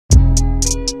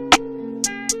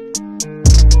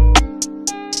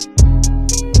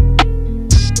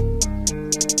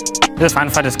Is it fine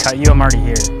if I just cut you? I'm already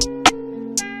here.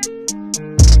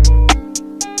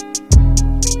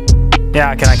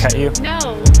 Yeah, can I cut you?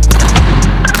 No.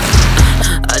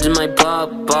 I just might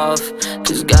pop off,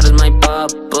 cause God is my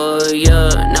papa, yeah.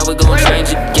 Now we gon' change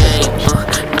the game,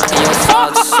 knocking your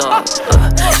socks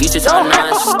off. Used to talk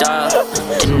non-stop,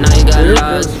 and now you got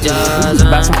lost jobs,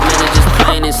 man, it's just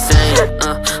plain insane,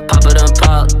 Papa done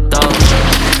popped off.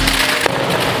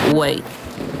 Wait,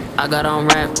 I got on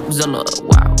Rapzilla,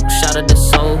 wow. Shout out to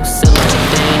Soul Silla,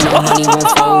 they ain't no money won't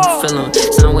fulfill him.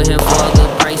 Signed with him for a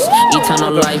good price,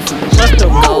 eternal life.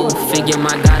 Go figure,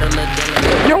 my God, a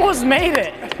little. You almost made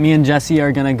it! Me and Jesse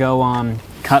are gonna go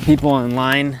cut people in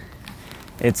line.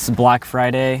 It's Black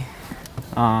Friday.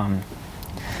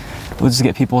 We'll just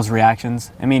get people's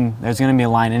reactions. I mean, there's gonna be a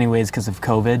line anyways because of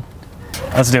COVID.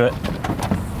 Let's do it.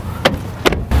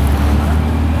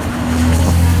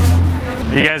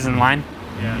 Are you guys in line?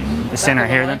 Yeah. Just stand right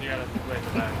here then?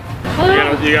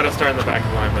 You gotta start in the back of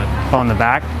the line, man. Oh, in the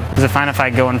back? Is it fine if I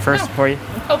go in first for you?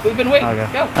 Oh, we've been waiting. Okay.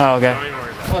 Go. Oh, okay.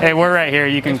 Hey, we're right here.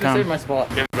 You can come. Save my spot.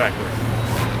 Get back.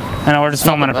 I know, we're just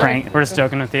filming a prank. We're just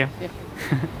joking with you.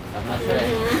 I'm not sure.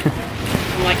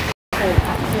 I'm like,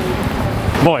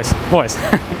 Boys. no, it's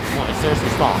seriously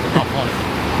stop. It's not funny.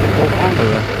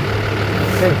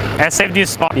 I saved you a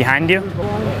spot behind you.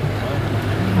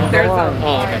 There's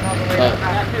oh,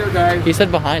 okay. He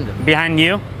said behind him. Behind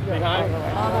you? All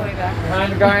the way back.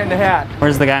 Behind the guy in the hat.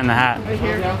 Where's the guy in the hat? Right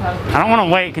here. I don't want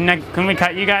to wait. Can we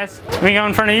cut you guys? Can we go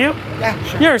in front of you? Yeah,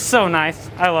 sure. You're so nice.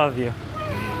 I love you.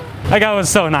 That guy was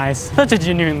so nice. Such a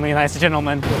genuinely nice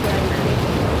gentleman.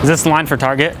 Is this the line for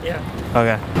Target? Yeah.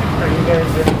 Okay. Are you guys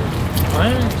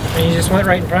fine? And you just went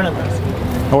right in front of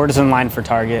us. We're just in line for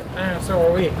Target. So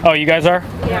are we. Oh, you guys are?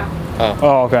 Yeah.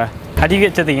 Oh, okay. How do you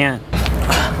get to the end?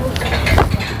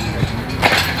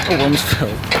 Oh, room's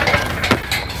filled.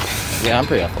 Yeah, I'm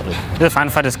pretty athletic. Is it fine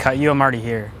if I just cut you? I'm already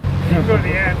here. You can go to the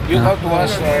end. You come to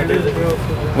us.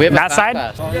 We have That side?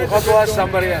 You come to us,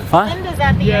 somebody else. Huh? End is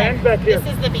at the end. back here.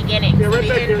 This is the beginning. Yeah, So right the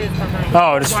back end here. is behind.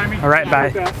 Oh, just right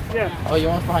by. Yeah. Oh, you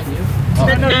want us behind you?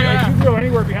 No, you can go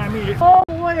anywhere behind me. All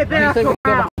the way back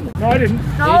around. No, I didn't.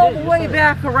 All the way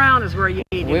back around is where you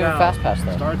need to We have a go. fast pass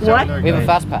though. What? We have a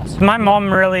fast pass. My mom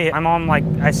like,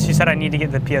 she said I need to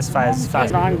get the PS5 as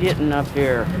fast. I'm getting up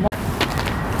here.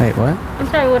 Wait, what? I'm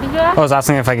sorry, what did you ask? I was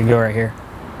asking if I could go right here.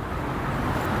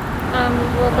 Well,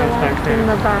 the one in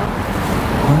the back.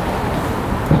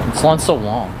 This line's so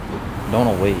long. Don't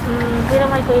want to wait. We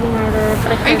don't like waiting either.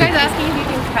 But Are you guys asking if you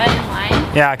can cut in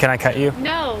line? Yeah, can I cut you?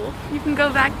 No, you can go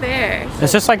back there.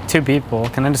 It's just like 2 people.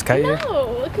 Can I just cut you?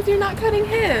 No, because you're not cutting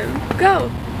him.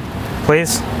 Go.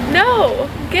 Please? No,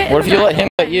 get What if in you the let him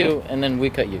cut you and then we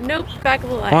cut you? Nope, back of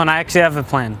the line. Well, and I actually have a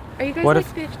plan. Are you guys what like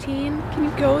if- 15? Can you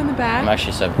go in the back? I'm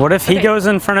actually 7. What if he Okay. goes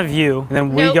in front of you, and then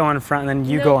we Nope. go in front, and then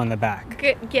you go in the back?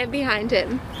 Get behind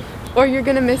him, or you're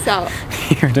gonna miss out.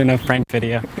 You're doing a prank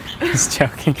video. Just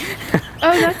joking.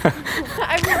 Oh, that's.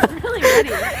 I'm really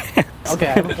ready. Okay, I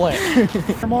have a plan.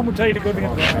 Your mom will tell you to go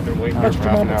behind. That's what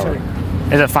your mom will tell you.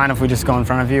 Is it fine if we just go in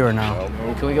front of you, or no?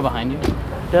 Can we go behind you?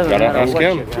 Gotta ask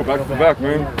him. Go back to the back,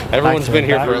 man. Everyone's to been the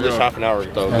here back? for at least half an hour,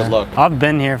 so good luck. I've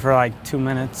been here for like 2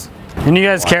 minutes. And you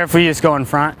guys care if we just go in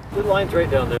front? The line's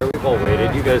right down there. We've all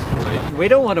waited. You guys can wait. We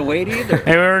don't want to wait either.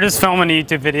 Hey, we were just filming a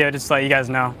YouTube video just to let you guys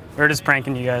know. We were just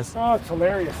pranking you guys. Oh, it's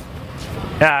hilarious.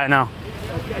 Yeah, I know.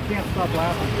 I can't stop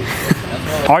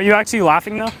laughing. Are you actually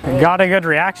laughing though? Got a good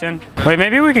reaction. Wait,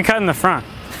 maybe we could cut in the front.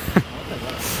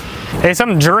 Hey,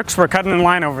 some jerks were cutting in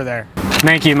line over there.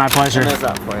 Thank you, my pleasure.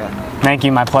 Thank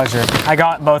you, my pleasure. I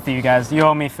got both of you guys. You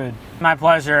owe me food. My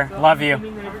pleasure. Love you.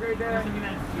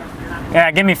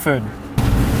 Yeah, give me food.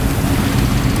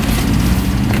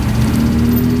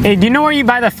 Hey, do you know where you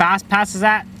buy the fast passes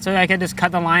at? So I could just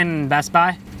cut the line in Best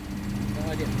Buy?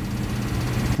 No idea.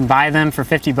 Buy them for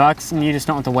 50 bucks and you just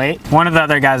don't have to wait? One of the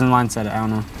other guys in line said it, I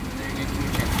don't know.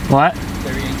 What?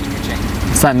 They're yanking your chain.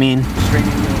 What's that mean? Stringing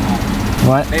you along.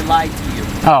 What? They lied to you.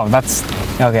 Oh, that's,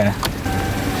 okay.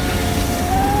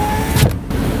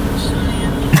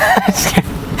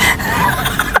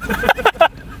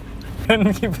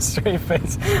 Couldn't keep a straight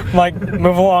face. I'm like,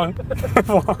 move along, move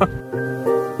along.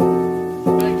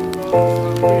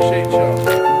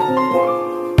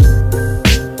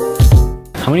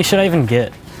 How many should I even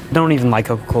get? I don't even like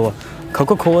Coca-Cola.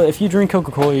 Coca-Cola, if you drink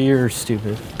Coca-Cola, you're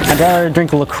stupid. I'd rather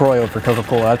drink LaCroix over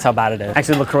Coca-Cola. That's how bad it is.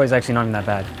 Actually, LaCroix is actually not even that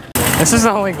bad. This is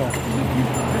illegal.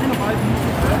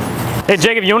 Hey,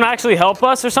 Jacob, you want to actually help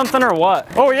us or something, or what?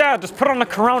 Oh, yeah, just put on the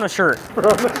Corona shirt.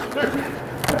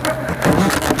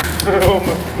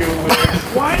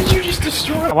 Why did you just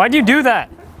destroy it? Why'd you do that?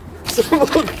 Some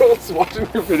little girl's watching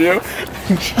your video,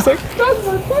 and she's like, "That's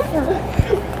my fucker.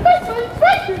 That's my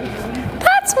fucker.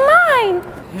 That's mine.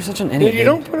 You're such an idiot. You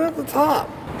don't put it at the top.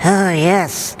 Oh,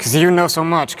 yes. Because you know so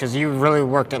much, because you really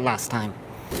worked it last time.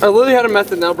 I literally had a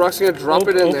method now. Brock's gonna drop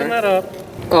it in there. Open that up.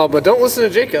 Oh, but don't listen to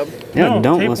Jacob. Yeah, No,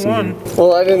 don't tape listen. one.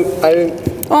 Well, I didn't.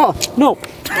 Oh, no.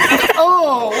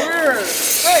 Oh, weird.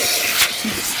 Hey.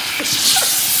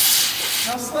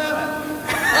 Now slam it.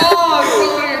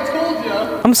 Oh, I told you.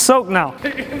 I'm soaked now.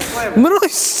 I'm literally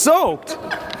soaked.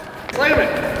 Slam it.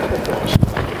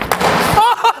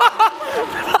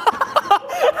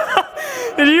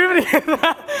 Did you even get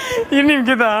that? You didn't even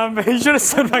get that, huh? But you should have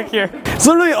stood back here. It's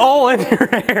literally all in your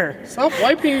hair. Stop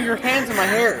wiping your hands in my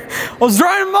hair. I was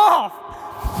drying them off.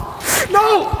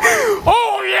 No!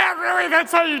 Oh, yeah, really?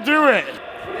 That's how you do it.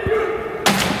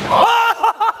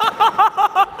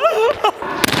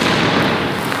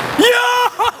 Yo!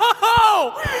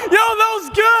 Yo, that was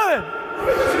good.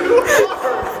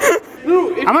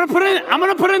 I'm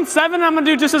gonna put in 7. I'm gonna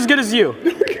do just as good as you.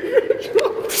 You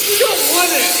got 1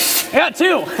 in. I got 2.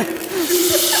 You're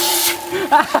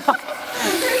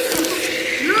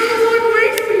the one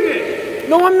wasting it.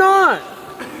 No, I'm not.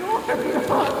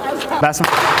 That's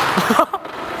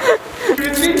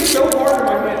It's getting so hard in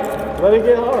my hand. Let it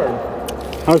get hard.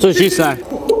 That's what she said.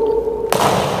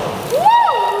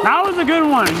 That was a good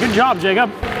one. Good job, Jacob.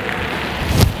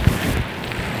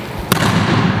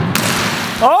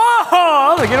 Oh,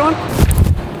 that was a good one.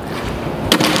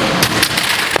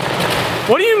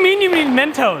 What do you mean you need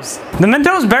Mentos? The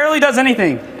Mentos barely does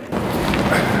anything.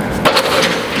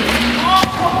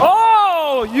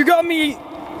 Oh, you got me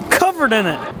covered in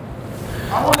it.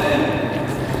 I want in.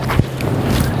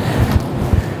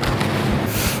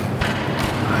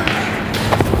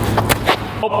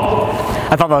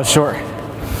 I thought that was short.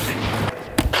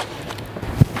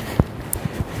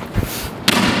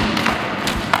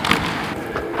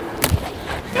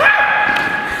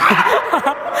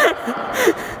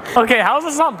 Okay, how is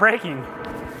this not breaking?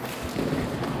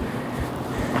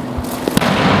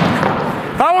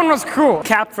 That one was cool.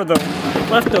 Cap for the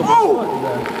leftover. Oh!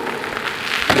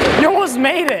 You almost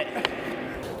made it.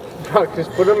 Brock,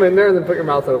 just put them in there and then put your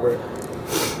mouth over it.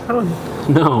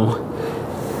 No.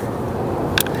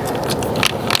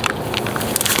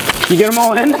 You get them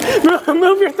all in?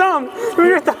 Move your thumb. Move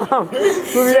your thumb.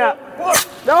 Move your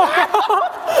No.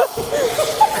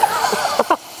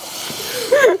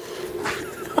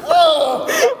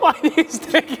 Why do you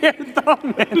stick your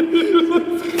thumb in?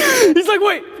 He's like,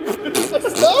 wait.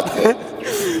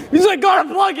 He's like, gotta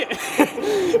plug it.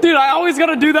 Dude, I always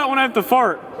gotta do that when I have to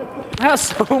fart. I have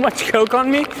so much coke on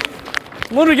me.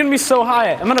 I'm literally gonna be so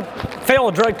high. I'm gonna fail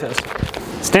a drug test.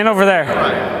 Stand over there.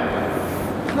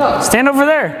 No. Stand over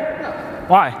there. No.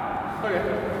 Why? Okay.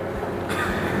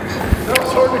 That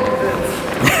was hard to convince.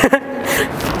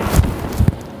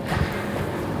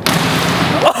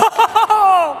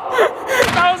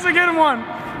 That was a good one.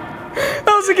 That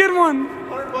was a good one.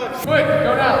 $100. Quick,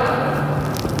 go now.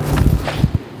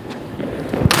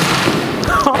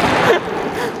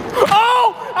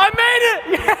 Oh, I made it!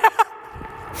 Yeah.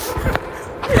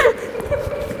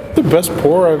 The best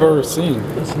pour I've ever seen.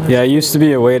 Yeah, I used to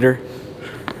be a waiter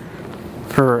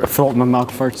for Fulton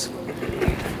Milk Farts.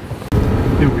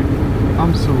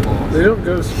 I'm so lost. They don't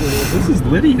go to school. This is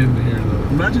Liddy in here, though.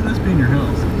 Imagine this being your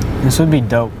house. This would be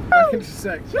dope. Am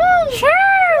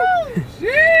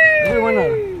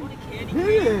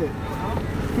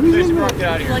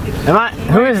I?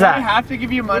 Who is that? I have to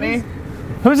give you money.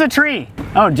 Who's a tree?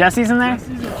 Oh, Jesse's in there?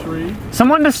 Jesse's a tree.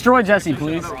 Someone destroy Jesse,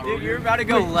 please. Dude, you're about to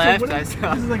go left. I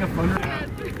saw. This is like a fun.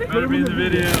 Better be in the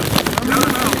video.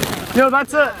 Yo,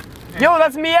 that's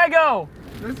Miego.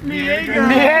 That's Miego.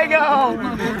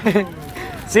 Miego.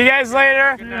 See you guys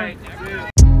later. Good night.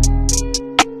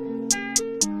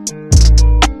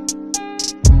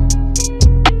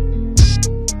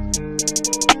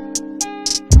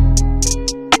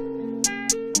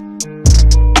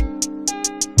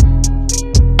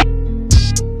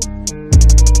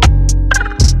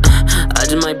 I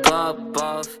just might pop